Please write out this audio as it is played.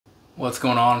What's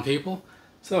going on, people?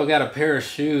 So I got a pair of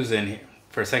shoes in here.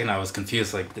 For a second I was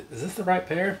confused, like, is this the right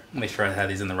pair? Make sure I had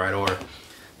these in the right order.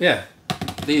 Yeah,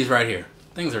 these right here.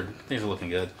 Things are looking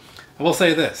good. I will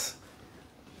say this.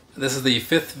 This is the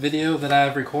 5th video that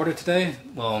I've recorded today.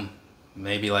 Well,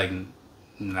 maybe like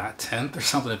not 10th or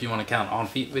something if you want to count on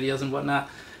feet videos and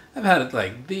whatnot. I've had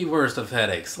like the worst of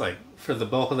headaches like for the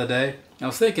bulk of the day. I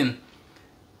was thinking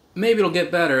maybe it'll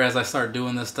get better as I start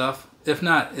doing this stuff. If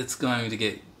not, it's going to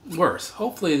get worse.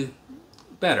 Hopefully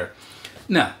better.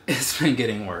 No, it's been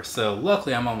getting worse. So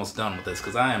luckily I'm almost done with this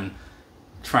because I am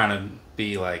trying to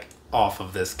be like off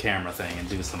of this camera thing and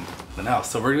do something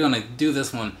else. So we're going to do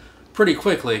this one pretty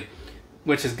quickly,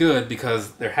 which is good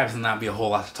because there happens to not be a whole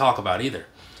lot to talk about either.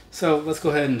 So let's go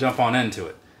ahead and jump on into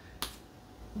it.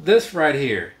 This right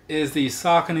here is the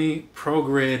Saucony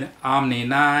ProGrid Omni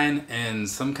 9 in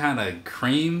some kind of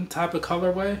cream type of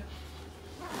colorway.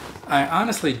 I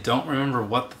honestly don't remember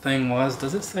what the thing was.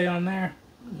 Does it say on there?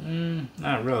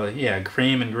 Not really. Yeah,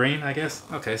 cream and green, I guess.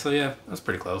 Okay, so yeah, that's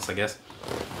pretty close, I guess.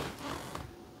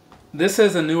 This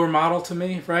is a newer model to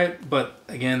me, right? But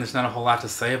again, there's not a whole lot to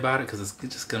say about it because it's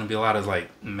just going to be a lot of like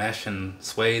mesh and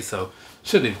suede, so it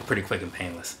should be pretty quick and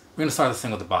painless. We're going to start this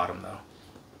thing with the bottom though.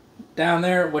 Down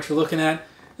there, what you're looking at,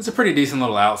 it's a pretty decent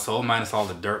little outsole, minus all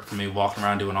the dirt from me walking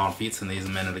around doing on feet in these a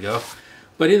minute ago.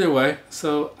 But either way,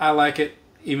 so I like it,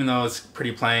 even though it's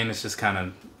pretty plain, it's just kind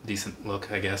of decent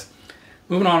look, I guess.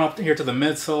 Moving on up here to the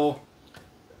midsole,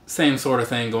 same sort of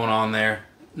thing going on there.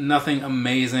 Nothing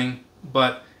amazing,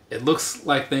 but it looks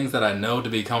like things that I know to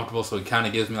be comfortable, so it kind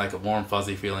of gives me like a warm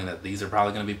fuzzy feeling that these are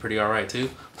probably going to be pretty alright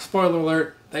too. Spoiler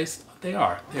alert, they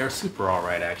are super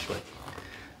alright actually.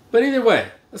 But either way,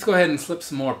 let's go ahead and slip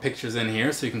some more pictures in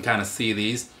here so you can kind of see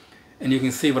these. And you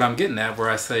can see what I'm getting at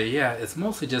where I say, yeah, it's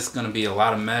mostly just going to be a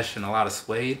lot of mesh and a lot of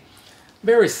suede.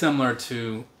 Very similar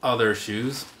to other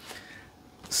shoes.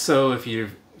 So if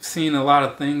you've seen a lot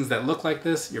of things that look like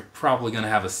this, you're probably going to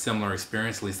have a similar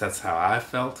experience. At least that's how I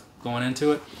felt going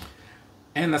into it.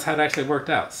 And that's how it actually worked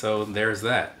out. So there's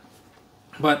that.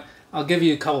 But I'll give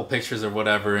you a couple pictures or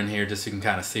whatever in here just so you can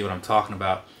kind of see what I'm talking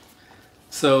about.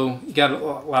 So you got a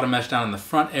lot of mesh down in the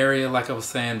front area, like I was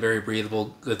saying, very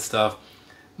breathable, good stuff.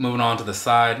 Moving on to the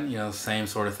side, you know, same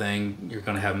sort of thing. You're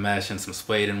going to have mesh and some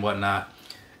suede and whatnot.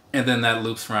 And then that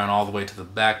loops around all the way to the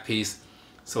back piece.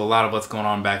 So a lot of what's going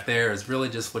on back there is really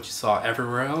just what you saw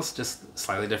everywhere else, just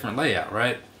slightly different layout,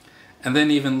 right? And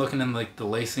then even looking in like the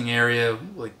lacing area,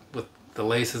 like with the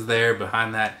laces there,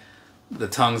 behind that, the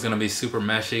tongue's going to be super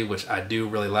meshy, which I do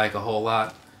really like a whole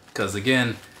lot. Because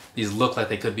again, these look like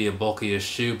they could be a bulky-ish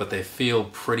shoe, but they feel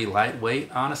pretty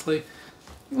lightweight, honestly.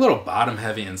 A little bottom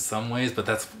heavy in some ways, but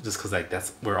that's just because like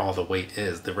that's where all the weight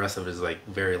is. The rest of it is like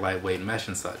very lightweight mesh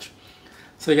and such.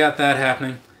 So you got that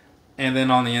happening. And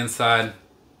then on the inside,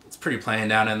 it's pretty plain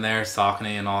down in there,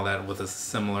 Saucony and all that with a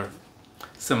similar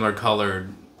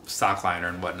colored sock liner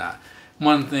and whatnot.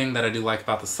 One thing that I do like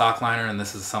about the sock liner, and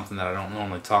this is something that I don't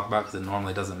normally talk about because it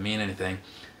normally doesn't mean anything,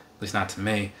 at least not to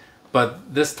me,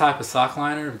 but this type of sock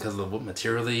liner, because of the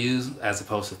material they use, as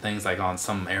opposed to things like on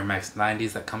some Air Max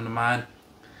 90s that come to mind,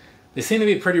 they seem to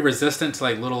be pretty resistant to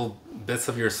like little bits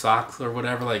of your socks or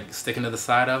whatever, like sticking to the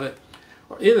side of it.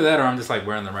 Or either that or I'm just like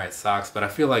wearing the right socks, but I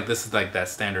feel like this is like that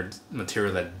standard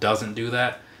material that doesn't do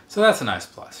that. So that's a nice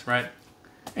plus, right?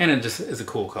 And it just is a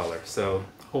cool color, so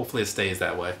hopefully it stays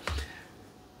that way.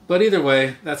 But either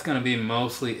way, that's going to be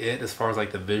mostly it as far as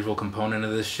like the visual component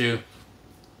of this shoe.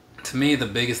 To me, the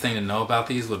biggest thing to know about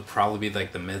these would probably be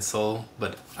like the midsole,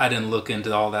 but I didn't look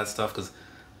into all that stuff because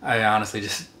I honestly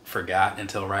just forgot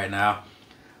until right now.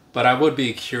 But I would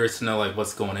be curious to know like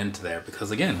what's going into there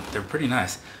because again, they're pretty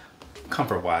nice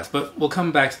comfort-wise. But we'll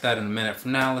come back to that in a minute. For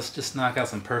now, let's just knock out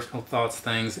some personal thoughts,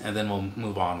 things, and then we'll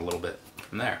move on a little bit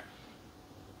from there.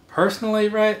 Personally,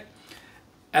 right,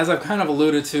 as I've kind of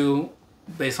alluded to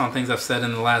based on things I've said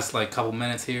in the last like couple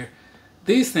minutes here,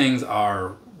 these things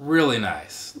are really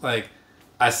nice. Like,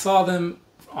 I saw them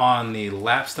on the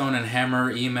Lapstone and Hammer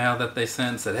email that they sent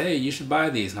and said, hey, you should buy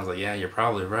these. And I was like, yeah, you're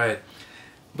probably right.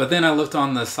 But then I looked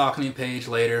on the Saucony page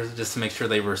later just to make sure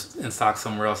they were in stock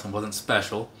somewhere else and wasn't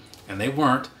special. And they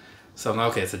weren't. So I'm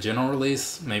like, okay, it's a general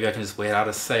release. Maybe I can just wait out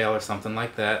a sale or something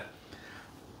like that.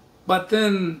 But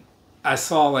then I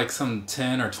saw like some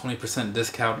 10 or 20%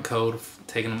 discount code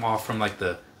taking them off from like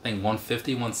the, I think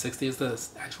 150, 160 is the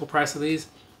actual price of these.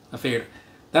 I figured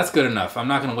that's good enough. I'm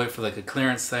not going to wait for like a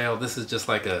clearance sale. This is just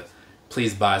like a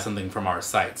please buy something from our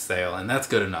site sale, and that's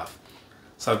good enough.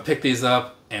 So I picked these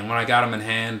up, and when I got them in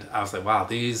hand, I was like, wow,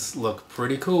 these look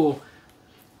pretty cool.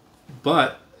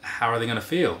 But how are they going to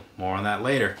feel? More on that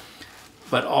later.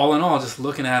 But all in all, just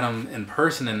looking at them in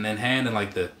person and in hand and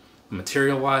like the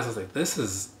material wise, I was like, this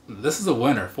is a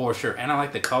winner for sure. And I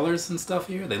like the colors and stuff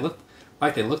here. They look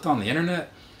like they looked on the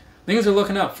internet. Things are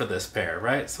looking up for this pair,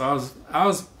 right? So I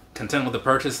was content with the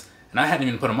purchase, and I hadn't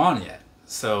even put them on yet.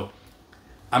 So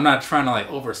I'm not trying to like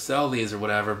oversell these or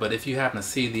whatever, but if you happen to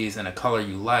see these in a color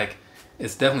you like,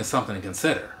 it's definitely something to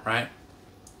consider, right?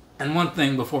 And one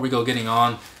thing before we go getting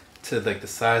on to like the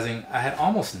sizing, I had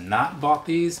almost not bought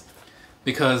these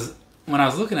because when I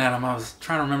was looking at them, I was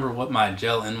trying to remember what my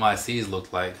gel NYCs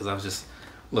looked like because I was just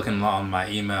looking on my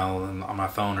email and on my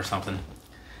phone or something.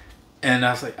 And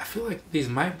I was like, I feel like these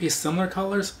might be similar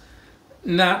colors.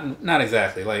 Not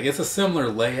exactly. Like, it's a similar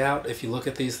layout if you look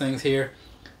at these things here.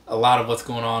 A lot of what's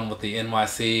going on with the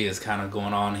NYC is kind of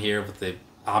going on here with the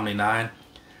Omni 9.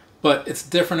 But it's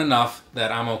different enough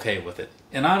that I'm okay with it.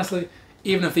 And honestly,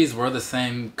 even if these were the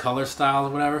same color style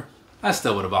or whatever, I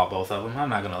still would have bought both of them. I'm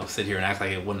not going to sit here and act like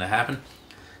it wouldn't have happened.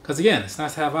 Because again, it's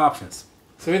nice to have options.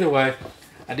 So either way,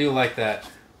 I do like that.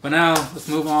 But now, let's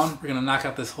move on. We're going to knock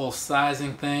out this whole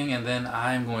sizing thing, and then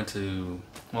I'm going to,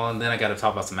 well, and then I got to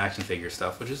talk about some action figure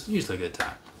stuff, which is usually a good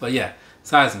time. But yeah,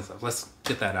 sizing stuff. Let's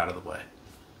get that out of the way.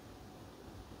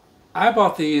 I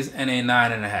bought these in a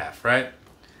 9.5, right?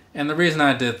 And the reason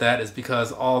I did that is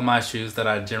because all of my shoes that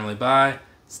I generally buy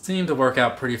seem to work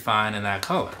out pretty fine in that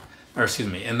color. Or excuse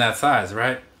me, in that size,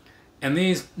 right? And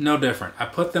these, no different. I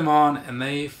put them on, and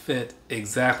they fit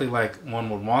exactly like one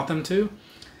would want them to.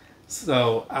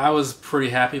 So I was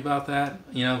pretty happy about that,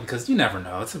 you know, because you never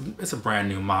know. It's a brand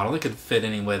new model. It could fit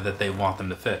any way that they want them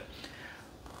to fit.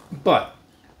 But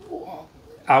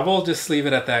I will just leave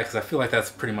it at that because I feel like that's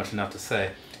pretty much enough to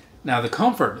say. Now the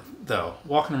comfort, though,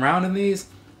 walking around in these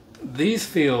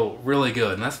feel really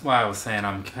good. And that's why I was saying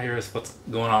I'm curious what's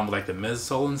going on with like the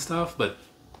midsole and stuff. But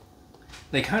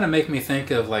they kind of make me think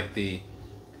of like the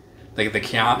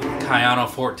Kayano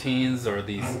 14s or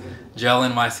these gel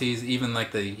NYCs, even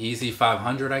like the Yeezy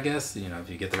 500, I guess, you know, if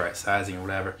you get the right sizing or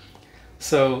whatever.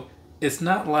 So it's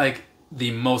not like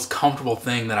the most comfortable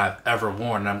thing that I've ever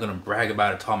worn, and I'm going to brag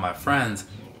about it to all my friends,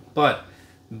 but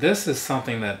this is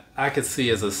something that I could see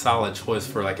as a solid choice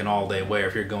for like an all-day wear.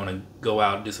 If you're going to go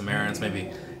out and do some errands,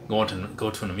 maybe go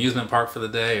to an amusement park for the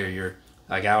day, or you're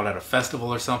like out at a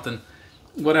festival or something,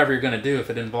 whatever you're going to do, if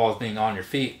it involves being on your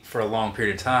feet for a long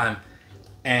period of time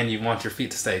and you want your feet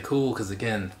to stay cool because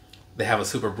again they have a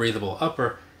super breathable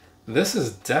upper, this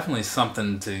is definitely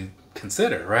something to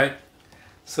consider, right?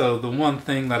 So the one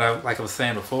thing that I was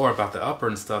saying before about the upper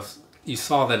and stuff, you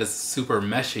saw that it's super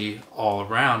meshy all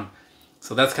around,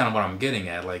 so that's kind of what I'm getting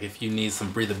at. Like if you need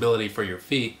some breathability for your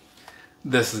feet,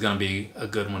 this is going to be a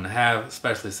good one to have,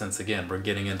 especially since again we're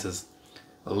getting into,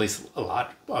 at least a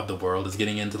lot of the world is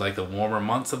getting into like the warmer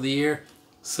months of the year.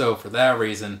 So for that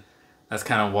reason, that's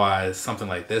kind of why something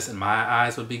like this in my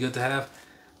eyes would be good to have.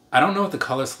 I don't know what the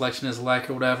color selection is like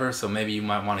or whatever, so maybe you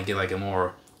might want to get like a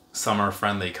more summer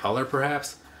friendly color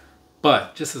perhaps.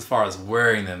 But just as far as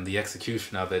wearing them, the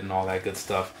execution of it and all that good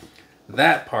stuff,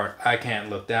 that part I can't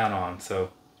look down on.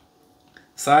 So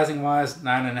sizing wise,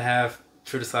 9.5,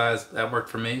 true to size, that worked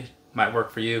for me, might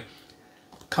work for you.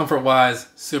 Comfort wise,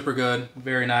 super good,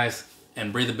 very nice,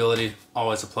 and breathability,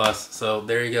 always a plus. So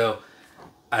there you go.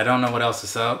 I don't know what else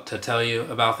to tell you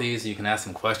about these. You can ask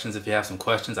some questions if you have some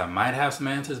questions. I might have some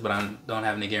answers, but I don't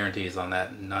have any guarantees on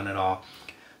that, none at all.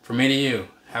 From me to you,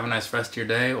 have a nice rest of your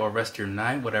day or rest of your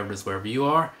night, whatever it is, wherever you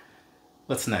are.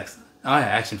 What's next? Oh yeah,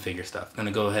 action figure stuff.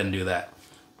 Gonna go ahead and do that.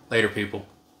 Later, people.